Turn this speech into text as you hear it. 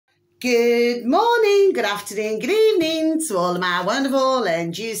Good morning, good afternoon, good evening to all of my wonderful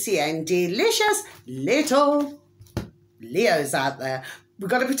and juicy and delicious little Leos out there. We've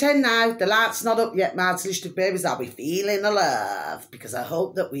got to pretend now the light's not up yet, my delicious babies. I'll be feeling the love because I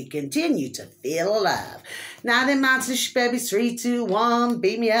hope that we continue to feel love. Now then, my delicious babies, 3, 2, 1,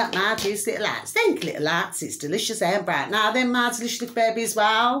 beam me up, my juicy little lights. Thank you, little lights. It's delicious and bright. Now then, my delicious babies,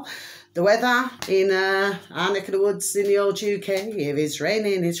 well, the weather in our neck of the woods in the old UK, if it's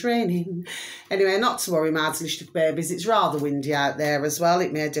raining, it's raining. Anyway, not to worry, my delicious babies, it's rather windy out there as well.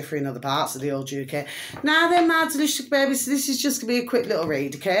 It may differ in other parts of the old UK. Now then, my delicious babies, this is just going to be a quick little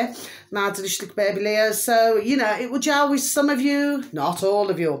read, okay? My delicious baby Leo. So, you know, it will gel with some of you, not all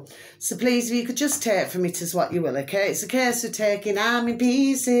of you. So please, if you could just take from it as what you will, okay? It's a case of taking I'm in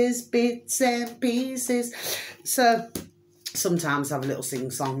pieces, bits and pieces. So sometimes I have a little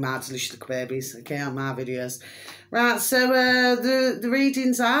sing-song, my delicious babies, okay, on my videos. Right, so the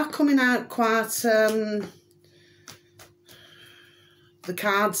readings are coming out quite, the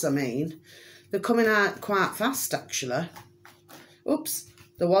cards, I mean, they're coming out quite fast, actually. Oops,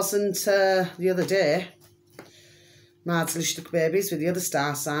 there wasn't the other day, my delicious babies, with the other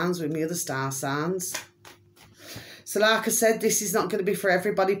star signs, with me other star signs. So like I said, this is not going to be for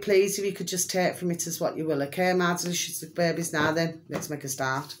everybody. Please, if you could just take from it as what you will, okay, my delicious babies. Now then, let's make a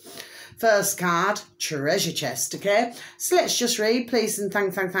start. First card, treasure chest, okay? So let's just read, please, and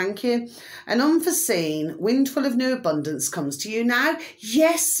thank you. An unforeseen windfall of new abundance comes to you now.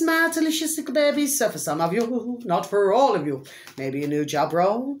 Yes, my delicious little babies. So for some of you, not for all of you, maybe a new job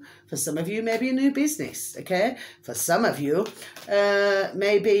role. For some of you, maybe a new business, okay? For some of you,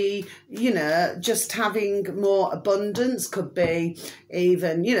 maybe, you know, just having more abundance could be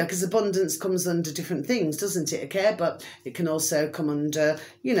even, you know, because abundance comes under different things, doesn't it, okay? But it can also come under,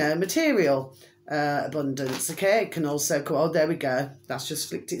 you know, material abundance, okay? It can also come, oh, there we go. That's just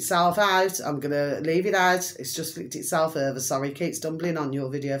flicked itself out. I'm going to leave it out. It's just flicked itself over. Sorry, keep stumbling on your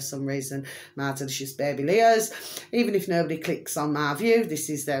video for some reason. My delicious baby Leos. Even if nobody clicks on my view, this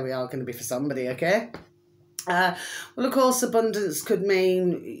is, there we are, going to be for somebody, okay? Well, of course, abundance could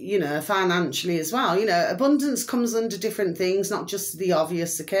mean, you know, financially as well. You know, abundance comes under different things, not just the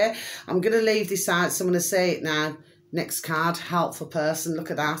obvious, okay? I'm going to leave this out, so I'm going to say it now. Next card, helpful person, look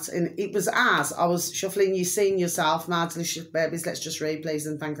at that. And it was as I was shuffling, you seeing yourself, my delicious babies. Let's just read, please,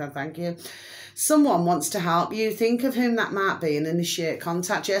 and thank you. Someone wants to help you. Think of whom that might be and initiate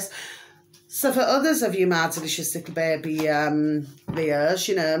contact, yes. So for others of you, my delicious little baby Leos,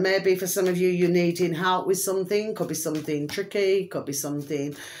 you know, maybe for some of you, you're needing help with something. Could be something tricky, could be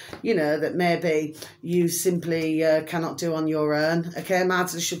something, you know, that maybe you simply cannot do on your own. Okay, my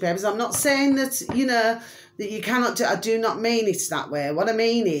delicious babies. I'm not saying that, you know, that you cannot do. I do not mean it that way. What I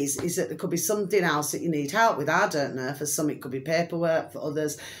mean is that there could be something else that you need help with. I don't know. For some, it could be paperwork. For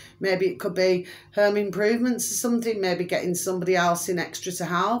others, maybe it could be home improvements or something. Maybe getting somebody else in extra to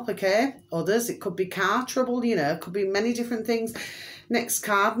help, okay? Others, it could be car trouble, you know. It could be many different things. Next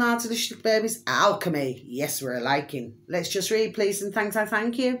card, my delicious babies, alchemy. Yes, we're liking. Let's just read, please, and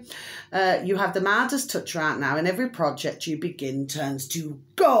thank you. You have the Midas touch right now, and every project you begin turns to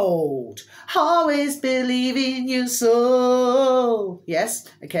gold. Always believe in your soul. Yes,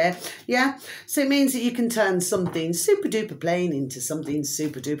 okay, yeah. So it means that you can turn something super duper plain into something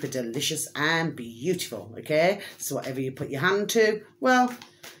super duper delicious and beautiful, okay? So whatever you put your hand to, well,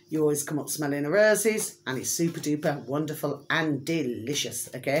 you always come up smelling of roses, and it's super duper wonderful and delicious,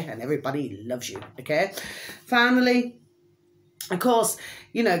 okay? And everybody loves you, okay? Finally, of course,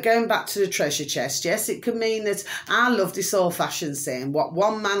 you know, going back to the treasure chest, yes, it could mean that I love this old-fashioned saying, what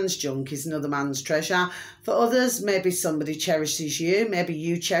one man's junk is another man's treasure. For others, maybe somebody cherishes you, maybe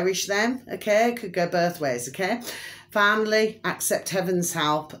you cherish them, okay? It could go both ways, okay? Finally, accept heaven's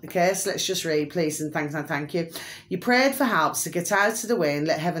help. Okay, so let's just read, please, and thank you. You prayed for help, so get out of the way and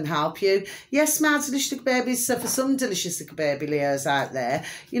let heaven help you. Yes, my delicious babies. So for some delicious baby Leos out there,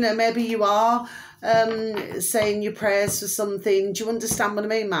 you know, maybe you are saying your prayers for something. Do you understand what I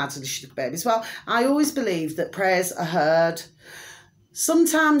mean, my delicious babies? Well, I always believe that prayers are heard.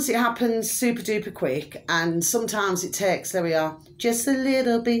 Sometimes it happens super duper quick, and sometimes it takes, there we are, just a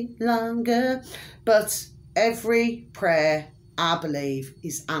little bit longer. But every prayer, I believe,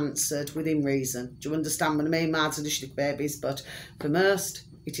 is answered within reason. Do you understand what I mean, my delicious babies? But for most,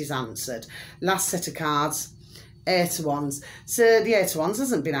 it is answered. Last set of cards, 8 of Wands. So the 8 of Wands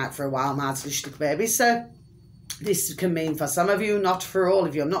hasn't been out for a while, my delicious babies. So this can mean for some of you, not for all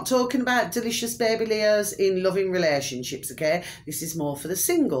of you. I'm not talking about delicious baby Leos in loving relationships, okay? This is more for the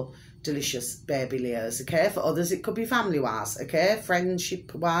single delicious baby Leos, okay? For others, it could be family-wise, okay?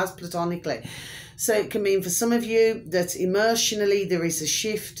 Friendship-wise, platonically. So it can mean for some of you that emotionally there is a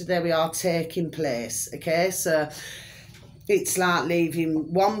shift, there we are, taking place, okay? So it's like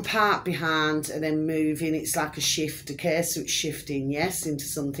leaving one part behind and then moving. It's like a shift, okay? So it's shifting, yes, into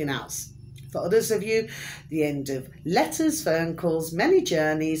something else. For others of you, the end of letters, phone calls, many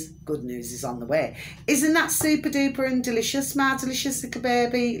journeys, good news is on the way. Isn't that super duper and delicious, my delicious little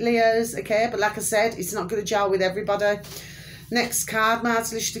baby Leos, okay? But like I said, it's not going to gel with everybody. Next card, my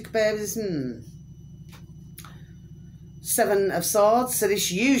delicious little babies, Seven of Swords. So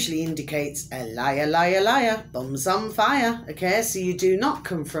this usually indicates a liar, liar, liar, bums on fire, okay? So you do not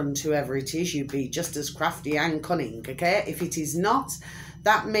confront whoever it is. You be just as crafty and cunning, okay? If it is not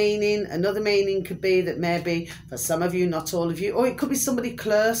that meaning, another meaning could be that maybe for some of you, not all of you, or it could be somebody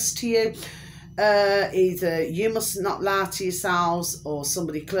close to you. Either you must not lie to yourselves, or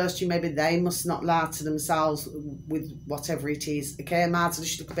somebody close to you, maybe they must not lie to themselves with whatever it is, okay? My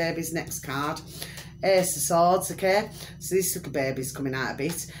delicious little baby's next card. Ace of Swords, okay? So this little baby's coming out a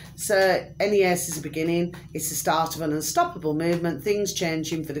bit. So any ace is a beginning. It's the start of an unstoppable movement. Things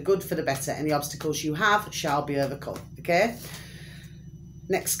changing for the good, for the better. Any obstacles you have shall be overcome, okay?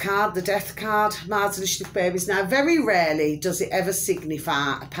 Next card, the Death card. My delicious little babies. Now, very rarely does it ever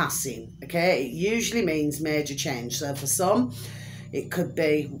signify a passing, okay? It usually means major change. So for some, it could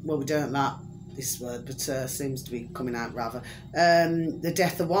be, well, we don't like this word, but seems to be coming out rather. The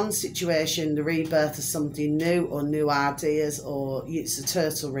death of one situation, the rebirth of something new, or new ideas, or it's a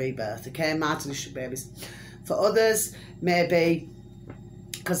turtle rebirth, okay? My delicious babies. For others, maybe,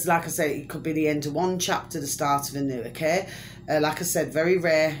 because like I said, it could be the end of one chapter, the start of a new, okay? Like I said, very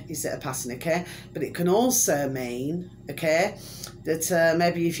rare is it a passing, okay? But it can also mean, okay, that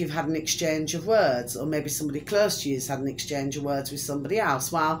maybe if you've had an exchange of words, or maybe somebody close to you has had an exchange of words with somebody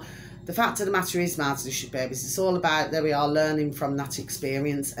else. Well, the fact of the matter is, my delicious babies, it's all about, there we are, learning from that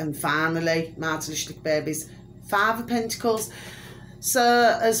experience. And finally, my delicious babies, Five of Pentacles.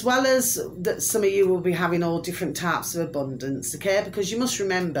 So as well as that, some of you will be having all different types of abundance, okay? Because you must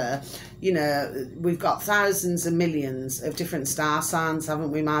remember, you know, we've got thousands and millions of different star signs, haven't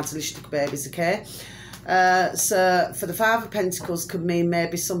we, my delicious babies, okay? So for the Five of Pentacles could mean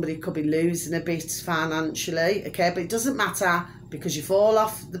maybe somebody could be losing a bit financially, okay? But it doesn't matter, because you fall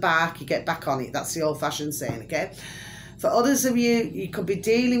off the back, you get back on it. That's the old-fashioned saying, okay? For others of you, you could be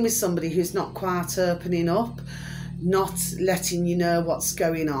dealing with somebody who's not quite opening up, not letting you know what's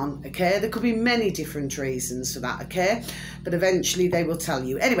going on, okay? There could be many different reasons for that, okay? But eventually they will tell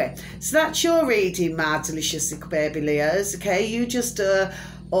you. Anyway, so that's your reading, my delicious little baby Leos, okay? You just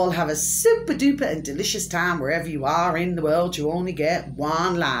all have a super duper and delicious time wherever you are in the world. You only get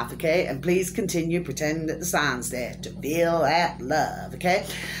one life, okay? And please continue pretending that the sign's there to feel that love, okay?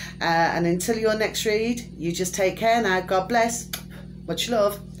 And until your next read, you just take care now. God bless. Much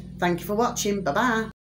love. Thank you for watching. Bye-bye.